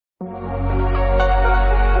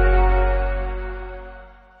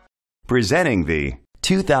Presenting the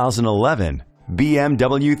 2011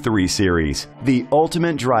 BMW 3 Series, the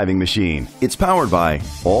ultimate driving machine. It's powered by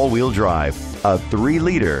all-wheel drive, a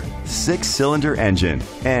 3-liter, 6-cylinder engine,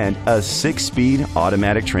 and a 6-speed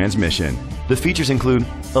automatic transmission. The features include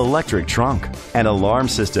electric trunk, an alarm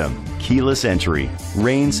system, keyless entry,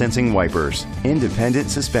 rain-sensing wipers, independent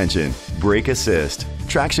suspension, brake assist,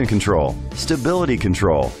 traction control, stability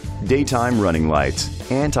control, daytime running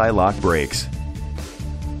lights, anti-lock brakes.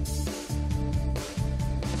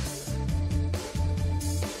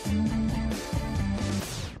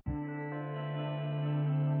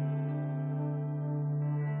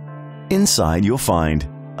 Inside you'll find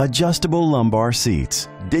adjustable lumbar seats,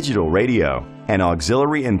 digital radio, an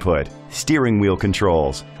auxiliary input, steering wheel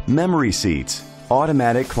controls, memory seats,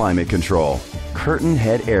 automatic climate control, curtain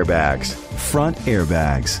head airbags, front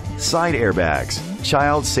airbags, side airbags,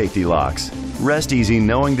 child safety locks. Rest easy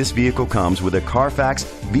knowing this vehicle comes with a Carfax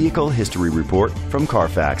Vehicle History Report from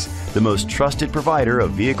Carfax, the most trusted provider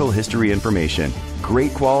of vehicle history information.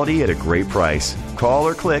 Great quality at a great price. Call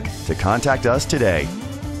or click to contact us today.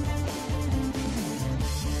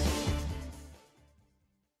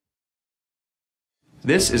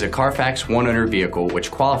 This is a Carfax one-owner vehicle which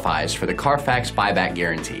qualifies for the Carfax buyback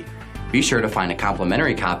guarantee. Be sure to find a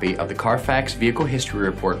complimentary copy of the Carfax Vehicle History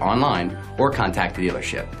Report online or contact the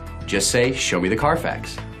dealership. Just say, "Show me the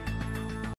Carfax."